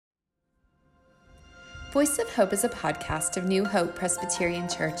Voice of Hope is a podcast of New Hope Presbyterian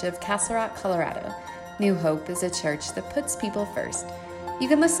Church of Castle Rock, Colorado. New Hope is a church that puts people first. You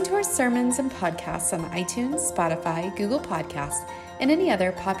can listen to our sermons and podcasts on iTunes, Spotify, Google Podcasts, and any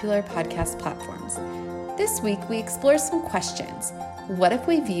other popular podcast platforms. This week, we explore some questions. What if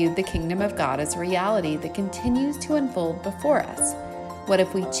we viewed the kingdom of God as a reality that continues to unfold before us? What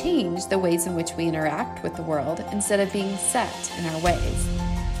if we change the ways in which we interact with the world instead of being set in our ways?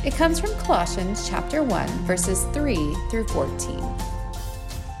 It comes from Colossians chapter 1, verses 3 through 14.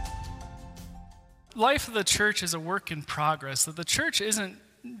 Life of the church is a work in progress. That the church the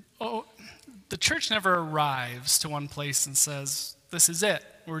church never arrives to one place and says, this is it,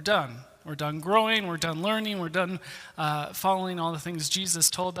 we're done. We're done growing, we're done learning, we're done following all the things Jesus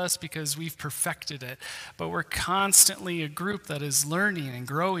told us because we've perfected it. But we're constantly a group that is learning and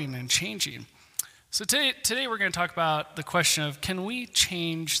growing and changing. So today we're going to talk about the question of, can we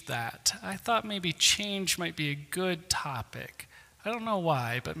change that? I thought maybe change might be a good topic. I don't know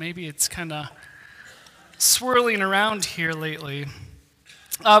why, but maybe it's kind of swirling around here lately.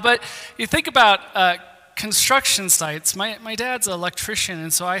 But you think about construction sites. My dad's an electrician,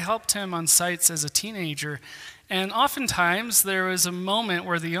 and so I helped him on sites as a teenager. And oftentimes there was a moment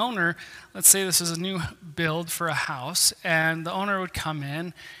where the owner, let's say this is a new build for a house, and the owner would come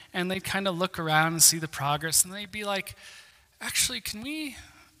in and they'd kind of look around and see the progress, and they'd be like, actually, can we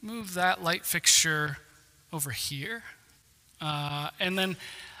move that light fixture over here? And then,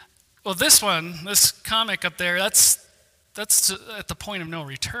 well, this comic up there, that's at the point of no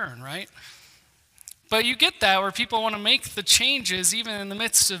return, right? But you get that where people want to make the changes even in the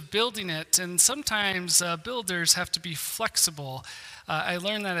midst of building it, and sometimes builders have to be flexible. I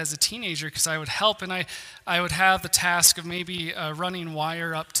learned that as a teenager because I would help, and I would have the task of maybe running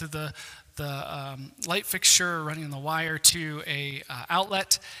wire up to the light fixture, or running the wire to a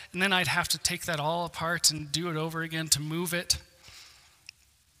outlet, and then I'd have to take that all apart and do it over again to move it.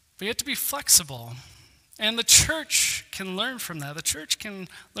 But you have to be flexible. And the church can learn from that. The church can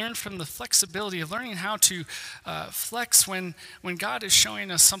learn from the flexibility of learning how to flex when God is showing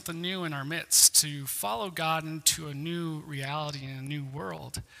us something new in our midst, to follow God into a new reality and a new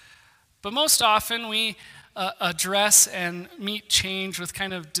world. But most often we address and meet change with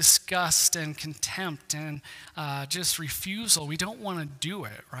kind of disgust and contempt and just refusal. We don't want to do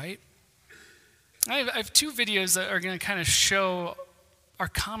it, right? I have two videos that are going to kind of show our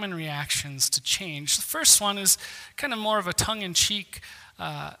common reactions to change. The first one is kind of more of a tongue-in-cheek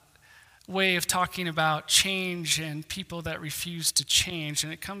way of talking about change and people that refuse to change,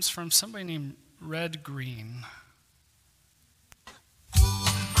 and it comes from somebody named Red Green.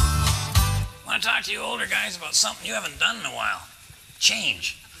 I want to talk to you older guys about something you haven't done in a while.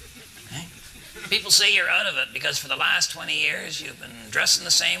 Change. Okay? People say you're out of it because for the last 20 years you've been dressing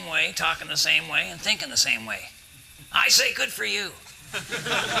the same way, talking the same way, and thinking the same way. I say good for you.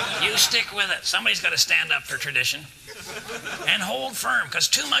 You stick with it. Somebody's got to stand up for tradition and hold firm, because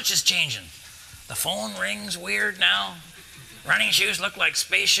too much is changing. The phone rings weird now. Running shoes look like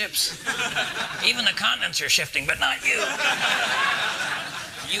spaceships. Even the continents are shifting, but not you.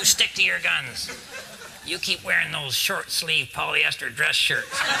 You stick to your guns. You keep wearing those short-sleeve polyester dress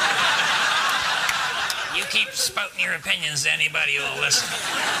shirts. You keep spouting your opinions to anybody who will listen.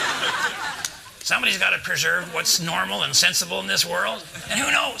 Somebody's got to preserve what's normal and sensible in this world. And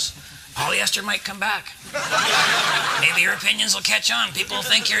who knows? Polyester might come back. Maybe your opinions will catch on. People will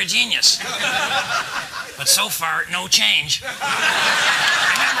think you're a genius. But so far, no change. Remember,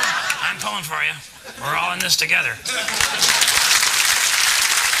 I'm pulling for you. We're all in this together.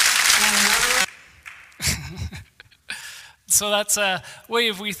 So that's a way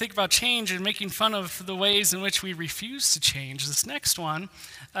of we think about change and making fun of the ways in which we refuse to change. This next one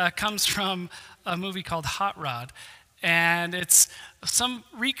comes from a movie called Hot Rod. And it's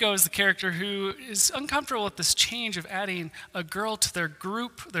Rico is the character who is uncomfortable with this change of adding a girl to their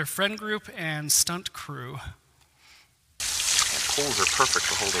group, their friend group, and stunt crew. Pools are perfect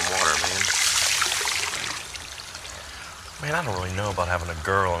for holding water, man. Man, I don't really know about having a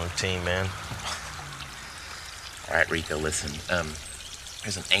girl on the team, man. All right, Rico, listen.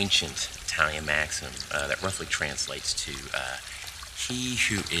 There's an ancient Italian maxim that roughly translates to, he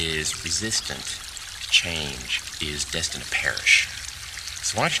who is resistant to change is destined to perish.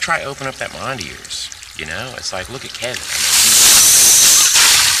 So why don't you try open up that mind of yours? You know, it's like, look at Kevin. I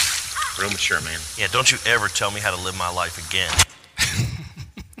mean, real mature, man. Yeah, don't you ever tell me how to live my life again.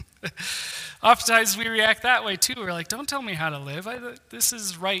 Oftentimes we react that way too. We're like, don't tell me how to live. This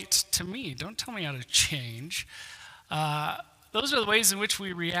is right to me. Don't tell me how to change. Those are the ways in which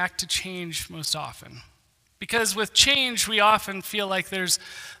we react to change most often. Because with change, we often feel like there's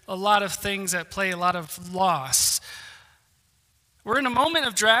a lot of things at play, a lot of loss. We're in a moment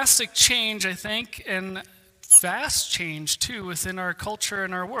of drastic change, I think, and fast change, too, within our culture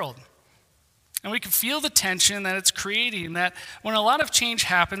and our world. And we can feel the tension that it's creating, that when a lot of change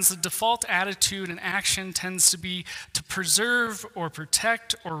happens, the default attitude and action tends to be to preserve or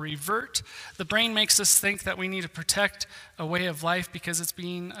protect or revert. The brain makes us think that we need to protect a way of life because it's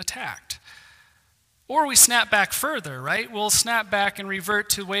being attacked. Or we snap back further, right? We'll snap back and revert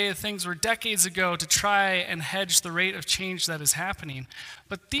to the way things were decades ago to try and hedge the rate of change that is happening.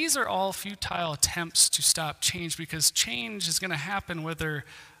 But these are all futile attempts to stop change, because change is going to happen whether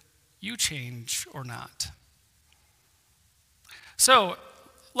you change or not. So,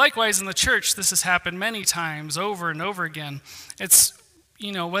 likewise in the church, this has happened many times over and over again. It's,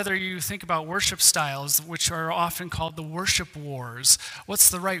 whether you think about worship styles, which are often called the worship wars.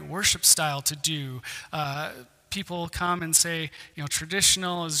 What's the right worship style to do? People come and say,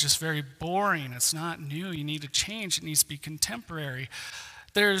 traditional is just very boring. It's not new. You need to change. It needs to be contemporary.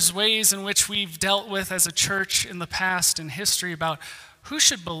 There's ways in which we've dealt with as a church in the past in history about who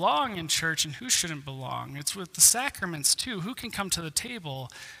should belong in church and who shouldn't belong. It's with the sacraments too. Who can come to the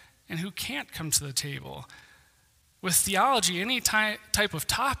table and who can't come to the table? With theology, any type of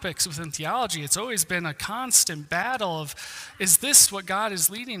topics within theology, it's always been a constant battle of, is this what God is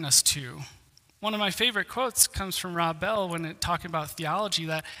leading us to? One of my favorite quotes comes from Rob Bell when talking about theology,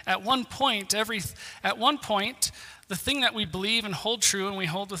 that at one point, the thing that we believe and hold true and we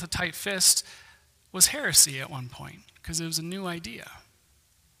hold with a tight fist was heresy at one point, because it was a new idea.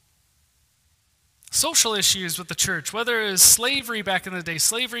 Social issues with the church, whether it was slavery back in the day.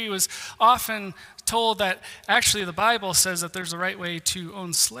 Slavery was often told that actually the Bible says that there's a right way to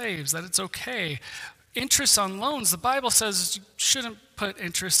own slaves, that it's okay. Interest on loans, the Bible says you shouldn't put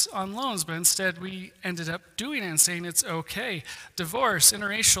interest on loans, but instead we ended up doing it and saying it's okay. Divorce,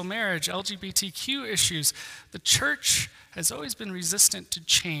 interracial marriage, LGBTQ issues. The church has always been resistant to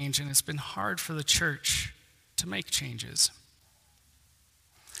change, and it's been hard for the church to make changes.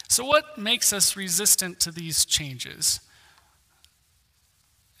 So what makes us resistant to these changes?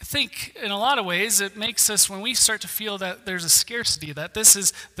 I think in a lot of ways it makes us, when we start to feel that there's a scarcity, that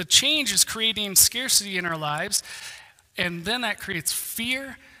the change is creating scarcity in our lives, and then that creates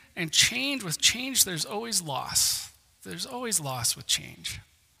fear, and with change there's always loss. There's always loss with change.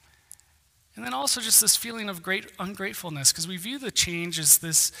 And then also just this feeling of great ungratefulness, because we view the change as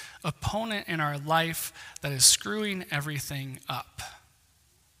this opponent in our life that is screwing everything up.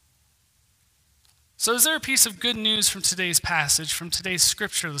 So is there a piece of good news from today's passage, from today's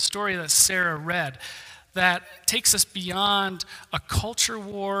scripture, the story that Sarah read, that takes us beyond a culture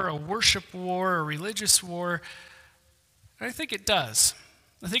war, a worship war, a religious war? And I think it does.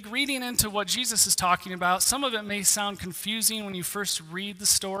 I think reading into what Jesus is talking about, some of it may sound confusing when you first read the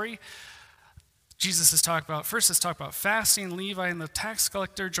story. Jesus is talking about fasting, Levi and the tax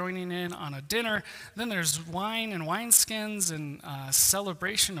collector joining in on a dinner. Then there's wine and wineskins and a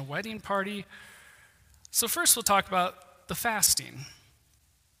celebration, a wedding party. So first we'll talk about the fasting.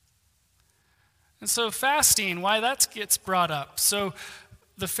 And so fasting, why that gets brought up. So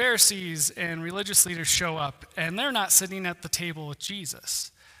the Pharisees and religious leaders show up, and they're not sitting at the table with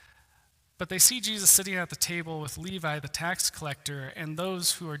Jesus. But they see Jesus sitting at the table with Levi, the tax collector, and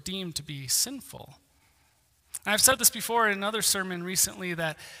those who are deemed to be sinful. And I've said this before in another sermon recently,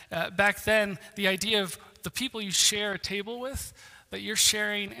 that back then, the idea of the people you share a table with, that you're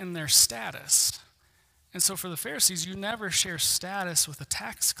sharing in their status. And so for the Pharisees, you never share status with a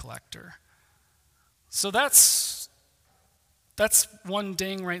tax collector. So that's one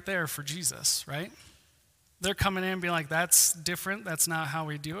ding right there for Jesus, right? They're coming in and being like, that's different, that's not how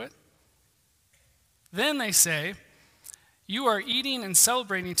we do it. Then they say, you are eating and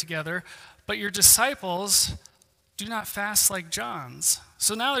celebrating together, but your disciples do not fast like John's.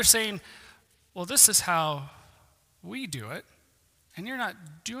 So now they're saying, well, this is how we do it, and you're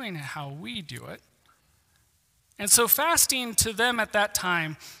not doing it how we do it. And so fasting to them at that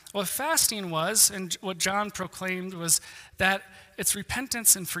time, what fasting was, and what John proclaimed, was that it's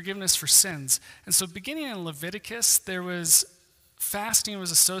repentance and forgiveness for sins. And so beginning in Leviticus, fasting was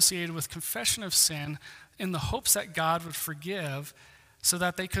associated with confession of sin in the hopes that God would forgive so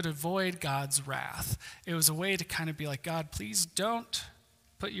that they could avoid God's wrath. It was a way to kind of be like, God, please don't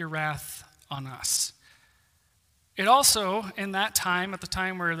put your wrath on us. It also, in that time, at the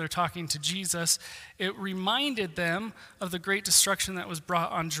time where they're talking to Jesus, it reminded them of the great destruction that was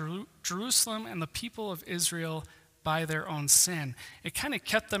brought on Jerusalem and the people of Israel by their own sin. It kind of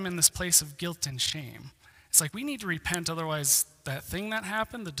kept them in this place of guilt and shame. It's like, we need to repent, otherwise that thing that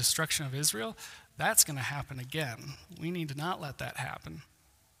happened, the destruction of Israel, that's going to happen again. We need to not let that happen.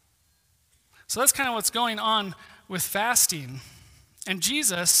 So that's kind of what's going on with fasting. And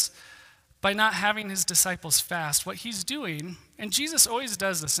Jesus, by not having his disciples fast, what he's doing, and Jesus always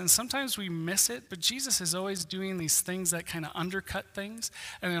does this, and sometimes we miss it, but Jesus is always doing these things that kind of undercut things.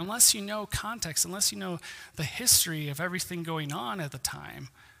 And unless you know context, unless you know the history of everything going on at the time,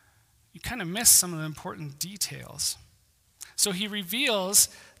 you kind of miss some of the important details. So he reveals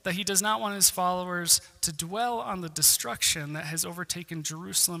that he does not want his followers to dwell on the destruction that has overtaken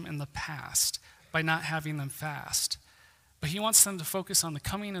Jerusalem in the past by not having them fast. But he wants them to focus on the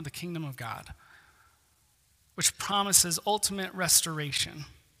coming of the kingdom of God, which promises ultimate restoration.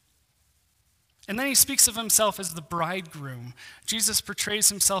 And then he speaks of himself as the bridegroom. Jesus portrays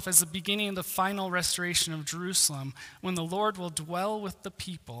himself as the beginning of the final restoration of Jerusalem, when the Lord will dwell with the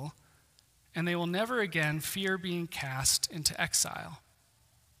people, and they will never again fear being cast into exile.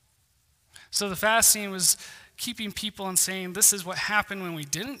 So the fasting was keeping people and saying, this is what happened when we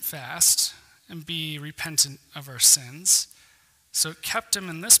didn't fast and be repentant of our sins. So it kept him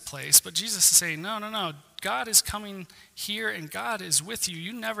in this place. But Jesus is saying, no. God is coming here and God is with you.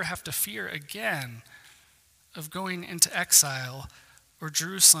 You never have to fear again of going into exile or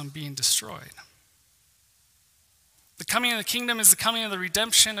Jerusalem being destroyed. The coming of the kingdom is the coming of the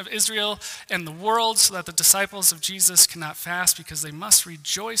redemption of Israel and the world, so that the disciples of Jesus cannot fast because they must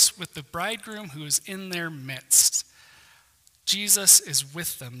rejoice with the bridegroom who is in their midst. Jesus is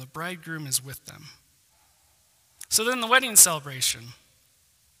with them. The bridegroom is with them. So then the wedding celebration.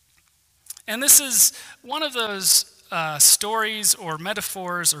 And this is one of those stories or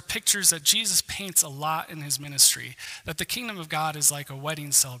metaphors or pictures that Jesus paints a lot in his ministry, that the kingdom of God is like a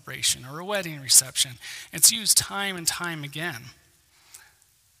wedding celebration or a wedding reception. It's used time and time again.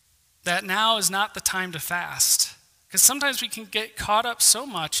 That now is not the time to fast. Because sometimes we can get caught up so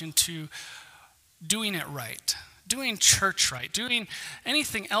much into doing it right, doing church right, doing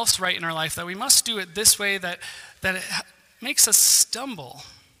anything else right in our life, that we must do it this way, that it makes us stumble.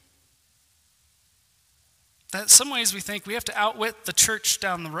 That in some ways we think we have to outwit the church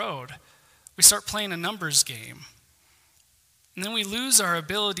down the road. We start playing a numbers game. And then we lose our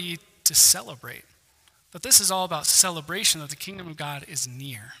ability to celebrate. But this is all about celebration, that the kingdom of God is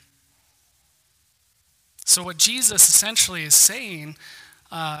near. So what Jesus essentially is saying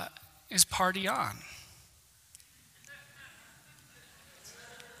is party on.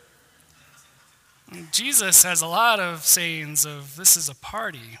 And Jesus has a lot of sayings of, this is a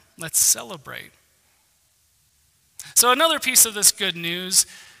party, let's celebrate. So another piece of this good news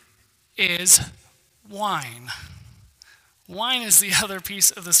is wine. Wine is the other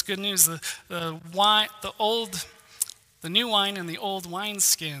piece of this good news. The new wine and the old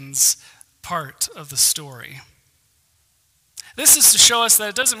wineskins part of the story. This is to show us that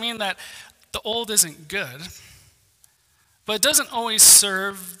it doesn't mean that the old isn't good, but it doesn't always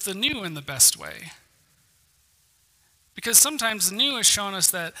serve the new in the best way. Because sometimes the new has shown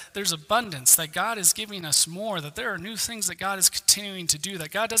us that there's abundance, that God is giving us more, that there are new things that God is continuing to do,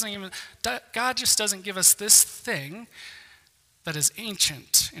 that God just doesn't give us this thing that is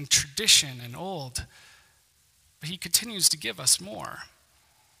ancient and tradition and old, but he continues to give us more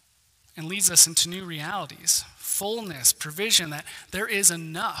and leads us into new realities, fullness, provision, that there is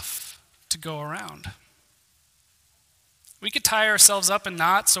enough to go around. We could tie ourselves up in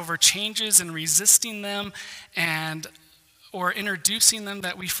knots over changes and resisting them or introducing them,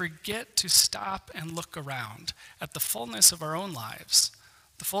 that we forget to stop and look around at the fullness of our own lives,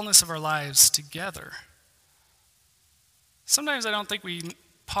 the fullness of our lives together. Sometimes I don't think we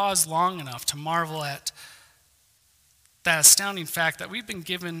pause long enough to marvel at that astounding fact that we've been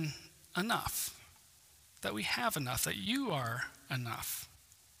given enough, that we have enough, that you are enough.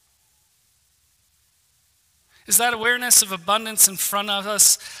 Is that awareness of abundance in front of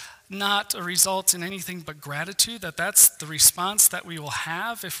us not a result in anything but gratitude, that that's the response that we will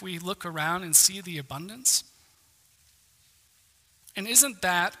have if we look around and see the abundance? And isn't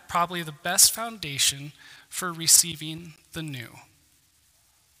that probably the best foundation for receiving the new?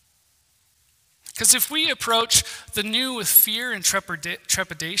 Because if we approach the new with fear and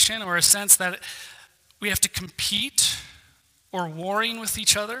trepidation, or a sense that we have to compete or warring with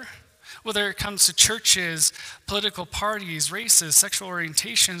each other, whether it comes to churches, political parties, races, sexual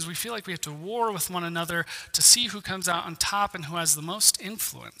orientations, we feel like we have to war with one another to see who comes out on top and who has the most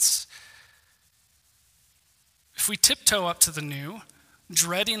influence. If we tiptoe up to the new,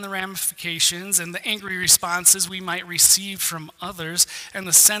 dreading the ramifications and the angry responses we might receive from others, and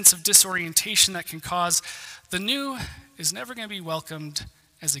the sense of disorientation that can cause, the new is never going to be welcomed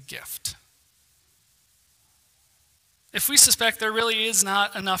as a gift. If we suspect there really is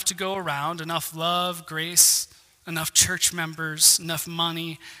not enough to go around, enough love, grace, enough church members, enough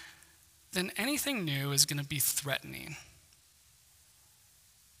money, then anything new is going to be threatening.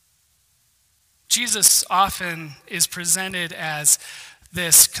 Jesus often is presented as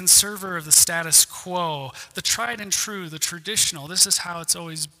this conserver of the status quo, the tried and true, the traditional. This is how it's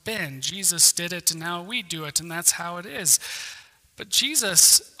always been. Jesus did it, and now we do it, and that's how it is. But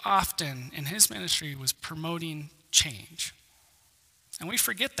Jesus often, in his ministry, was promoting change. And we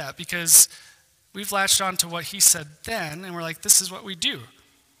forget that because we've latched on to what he said then, and we're like, this is what we do.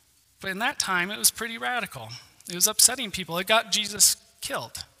 But in that time, it was pretty radical. It was upsetting people. It got Jesus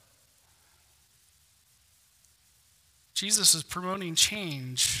killed. Jesus is promoting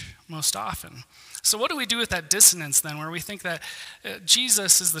change most often. So what do we do with that dissonance then, where we think that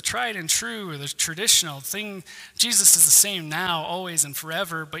Jesus is the tried and true or the traditional thing? Jesus is the same now, always, and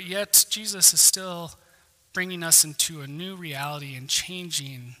forever, but yet Jesus is still bringing us into a new reality and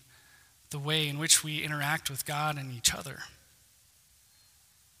changing the way in which we interact with God and each other.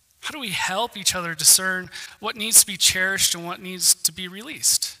 How do we help each other discern what needs to be cherished and what needs to be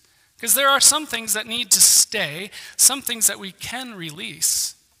released? Because there are some things that need to stay, some things that we can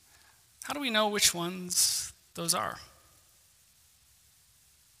release. How do we know which ones those are?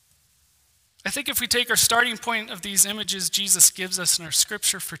 I think if we take our starting point of these images Jesus gives us in our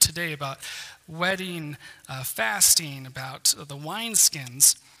scripture for today about wedding, fasting, about the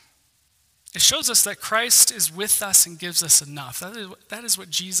wineskins, it shows us that Christ is with us and gives us enough. That is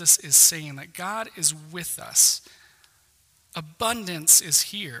what Jesus is saying, that God is with us. Abundance is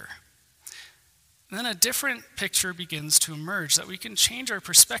here. And then a different picture begins to emerge, that we can change our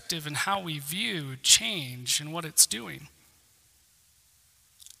perspective in how we view change and what it's doing.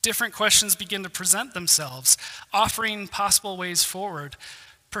 Different questions begin to present themselves, offering possible ways forward.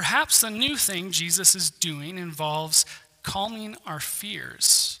 Perhaps the new thing Jesus is doing involves calming our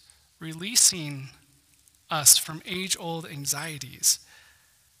fears, releasing us from age-old anxieties.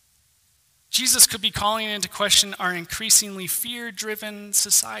 Jesus could be calling into question our increasingly fear-driven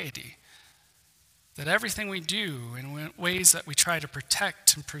society. That everything we do in ways that we try to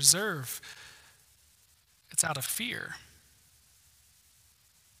protect and preserve, it's out of fear.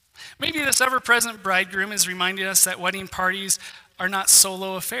 Maybe this ever-present bridegroom is reminding us that wedding parties are not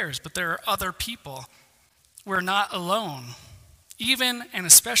solo affairs, but there are other people. We're not alone, even and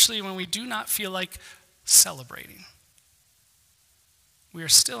especially when we do not feel like celebrating. We are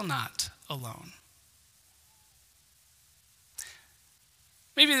still not alone.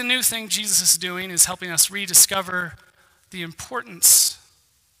 Maybe the new thing Jesus is doing is helping us rediscover the importance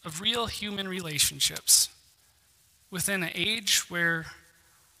of real human relationships within an age where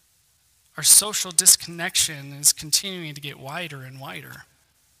our social disconnection is continuing to get wider and wider.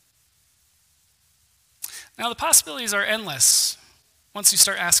 Now, the possibilities are endless once you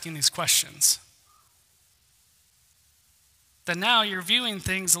start asking these questions. That now you're viewing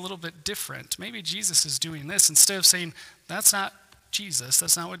things a little bit different. Maybe Jesus is doing this instead of saying, that's not Jesus,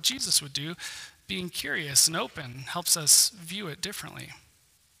 that's not what Jesus would do. Being curious and open helps us view it differently.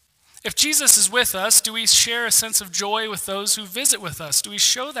 If Jesus is with us, do we share a sense of joy with those who visit with us? Do we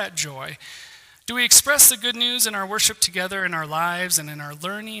show that joy? Do we express the good news in our worship together, in our lives, and in our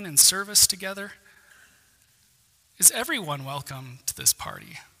learning and service together? Is everyone welcome to this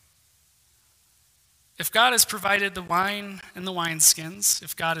party? If God has provided the wine and the wineskins,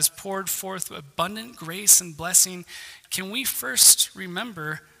 if God has poured forth abundant grace and blessing, can we first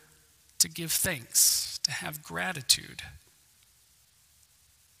remember to give thanks, to have gratitude?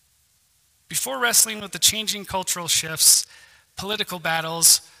 Before wrestling with the changing cultural shifts, political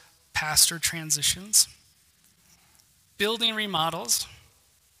battles, pastor transitions, building remodels,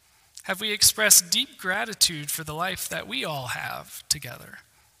 have we expressed deep gratitude for the life that we all have together?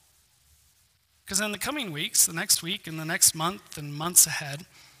 Because in the coming weeks, the next week and the next month and months ahead,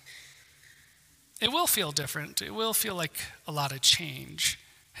 it will feel different. It will feel like a lot of change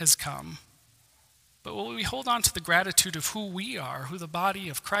has come. But will we hold on to the gratitude of who we are, who the body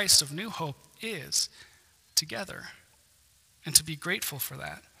of Christ of New Hope is, together, and to be grateful for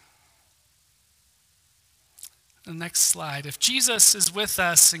that? The next slide. If Jesus is with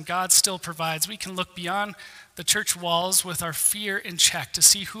us and God still provides, we can look beyond the church walls with our fear in check to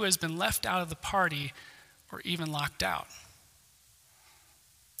see who has been left out of the party or even locked out.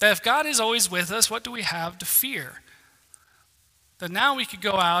 That if God is always with us, what do we have to fear? That now we could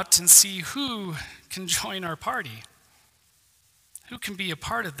go out and see who can join our party. Who can be a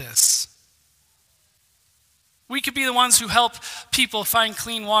part of this? We could be the ones who help people find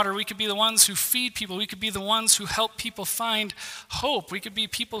clean water. We could be the ones who feed people. We could be the ones who help people find hope. We could be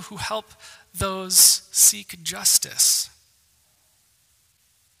people who help those seek justice.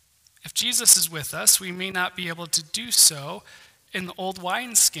 If Jesus is with us, we may not be able to do so in the old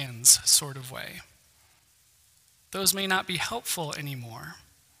wineskins sort of way. Those may not be helpful anymore.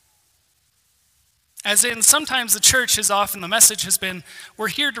 As in, sometimes the church the message has been, we're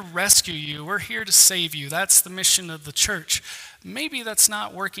here to rescue you, we're here to save you. That's the mission of the church. Maybe that's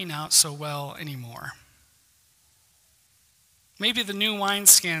not working out so well anymore. Maybe the new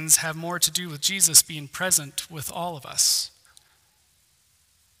wineskins have more to do with Jesus being present with all of us.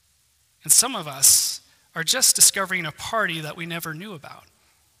 And some of us are just discovering a party that we never knew about.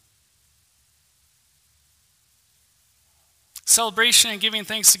 Celebration and giving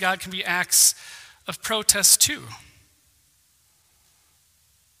thanks to God can be acts of protest too.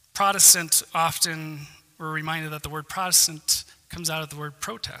 Protestant, often we're reminded that the word Protestant comes out of the word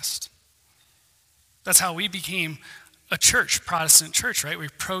protest. That's how we became a church, Protestant church, right? We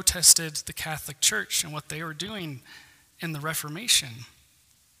protested the Catholic Church and what they were doing in the Reformation.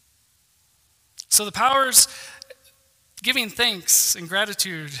 So the powers, giving thanks and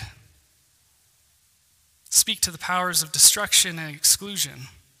gratitude, speak to the powers of destruction and exclusion,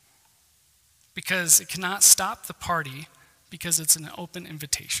 because it cannot stop the party, because it's an open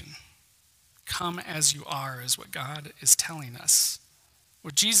invitation. Come as you are is what God is telling us,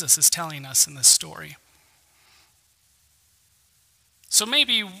 what Jesus is telling us in this story. So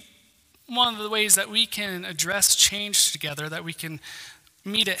maybe one of the ways that we can address change together, that we can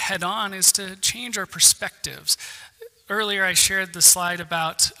meet it head on, is to change our perspectives. Earlier I shared the slide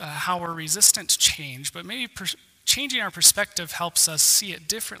about how we're resistant to change, but maybe changing our perspective helps us see it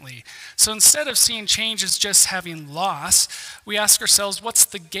differently. So instead of seeing change as just having loss, we ask ourselves, what's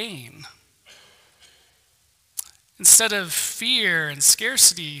the gain? Instead of fear and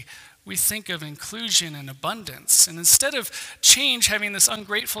scarcity, we think of inclusion and abundance. And instead of change having this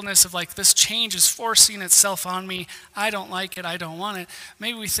ungratefulness of like, this change is forcing itself on me, I don't like it, I don't want it,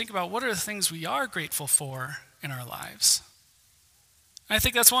 maybe we think about what are the things we are grateful for in our lives. And I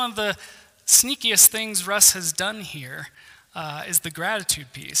think that's one of the sneakiest things Russ has done here, is the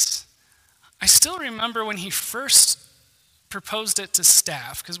gratitude piece. I still remember when he first proposed it to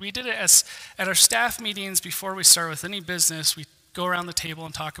staff, because we did it at our staff meetings before we start with any business. We go around the table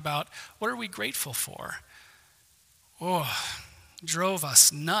and talk about, what are we grateful for? Oh, drove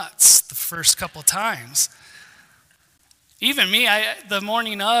us nuts the first couple times. Even me, the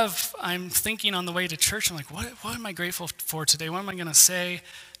morning of, I'm thinking on the way to church, I'm like, what am I grateful for today? What am I going to say?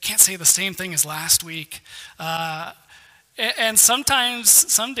 Can't say the same thing as last week. And sometimes,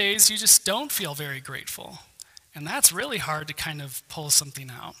 some days, you just don't feel very grateful. And that's really hard to kind of pull something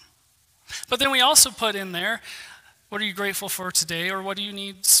out. But then we also put in there, what are you grateful for today, or what do you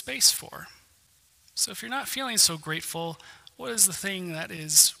need space for? So if you're not feeling so grateful, what is the thing that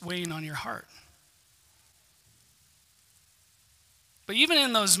is weighing on your heart? But even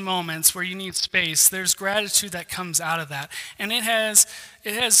in those moments where you need space, there's gratitude that comes out of that. And it has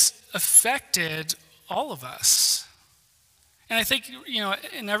affected all of us. And I think,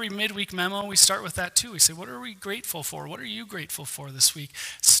 in every midweek memo, we start with that too. We say, what are we grateful for? What are you grateful for this week?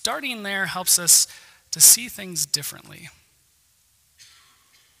 Starting there helps us to see things differently.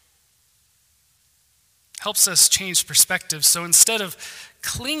 Helps us change perspective. So instead of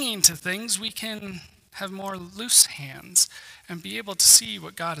clinging to things, we can have more loose hands and be able to see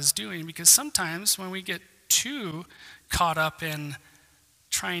what God is doing. Because sometimes when we get too caught up in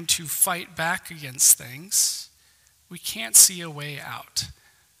trying to fight back against things, we can't see a way out.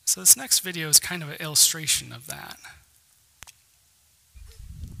 So this next video is kind of an illustration of that.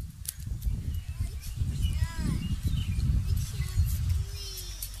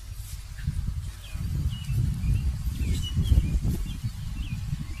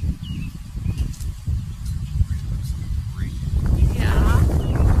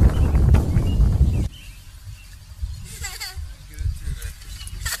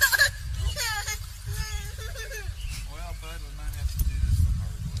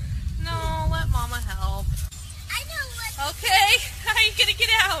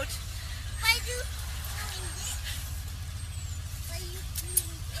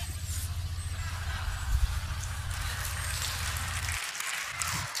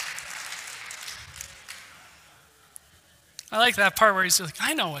 I like that part where he's like,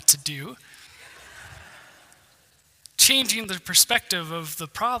 I know what to do. Changing the perspective of the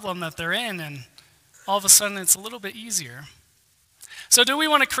problem that they're in, and all of a sudden it's a little bit easier. So do we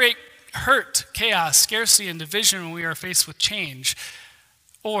want to create hurt, chaos, scarcity, and division when we are faced with change?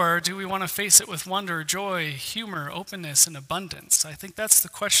 Or do we want to face it with wonder, joy, humor, openness, and abundance? I think that's the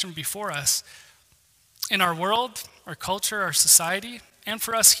question before us. In our world, our culture, our society, and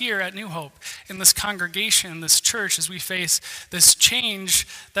for us here at New Hope, in this congregation, this church, as we face this change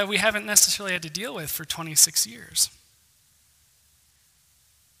that we haven't necessarily had to deal with for 26 years.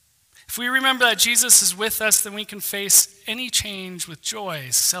 If we remember that Jesus is with us, then we can face any change with joy,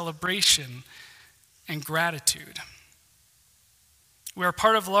 celebration, and gratitude. We are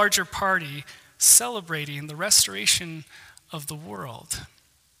part of a larger party celebrating the restoration of the world.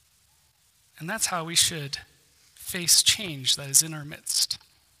 And that's how we should face change that is in our midst.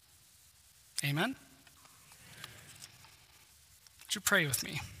 Amen? Would you pray with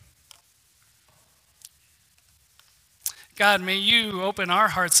me? God, may you open our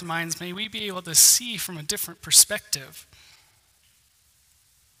hearts and minds. May we be able to see from a different perspective.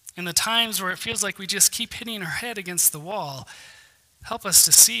 In the times where it feels like we just keep hitting our head against the wall, help us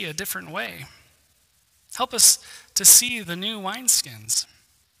to see a different way. Help us to see the new wineskins.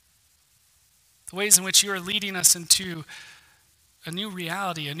 The ways in which you are leading us into a new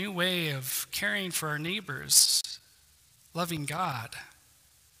reality, a new way of caring for our neighbors, loving God,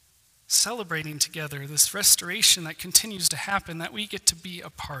 celebrating together this restoration that continues to happen that we get to be a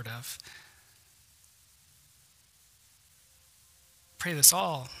part of. Pray this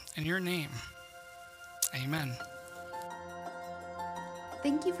all in your name. Amen.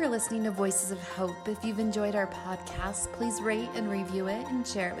 Thank you for listening to Voices of Hope. If you've enjoyed our podcast, please rate and review it and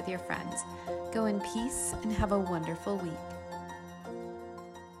share it with your friends. Go in peace and have a wonderful week.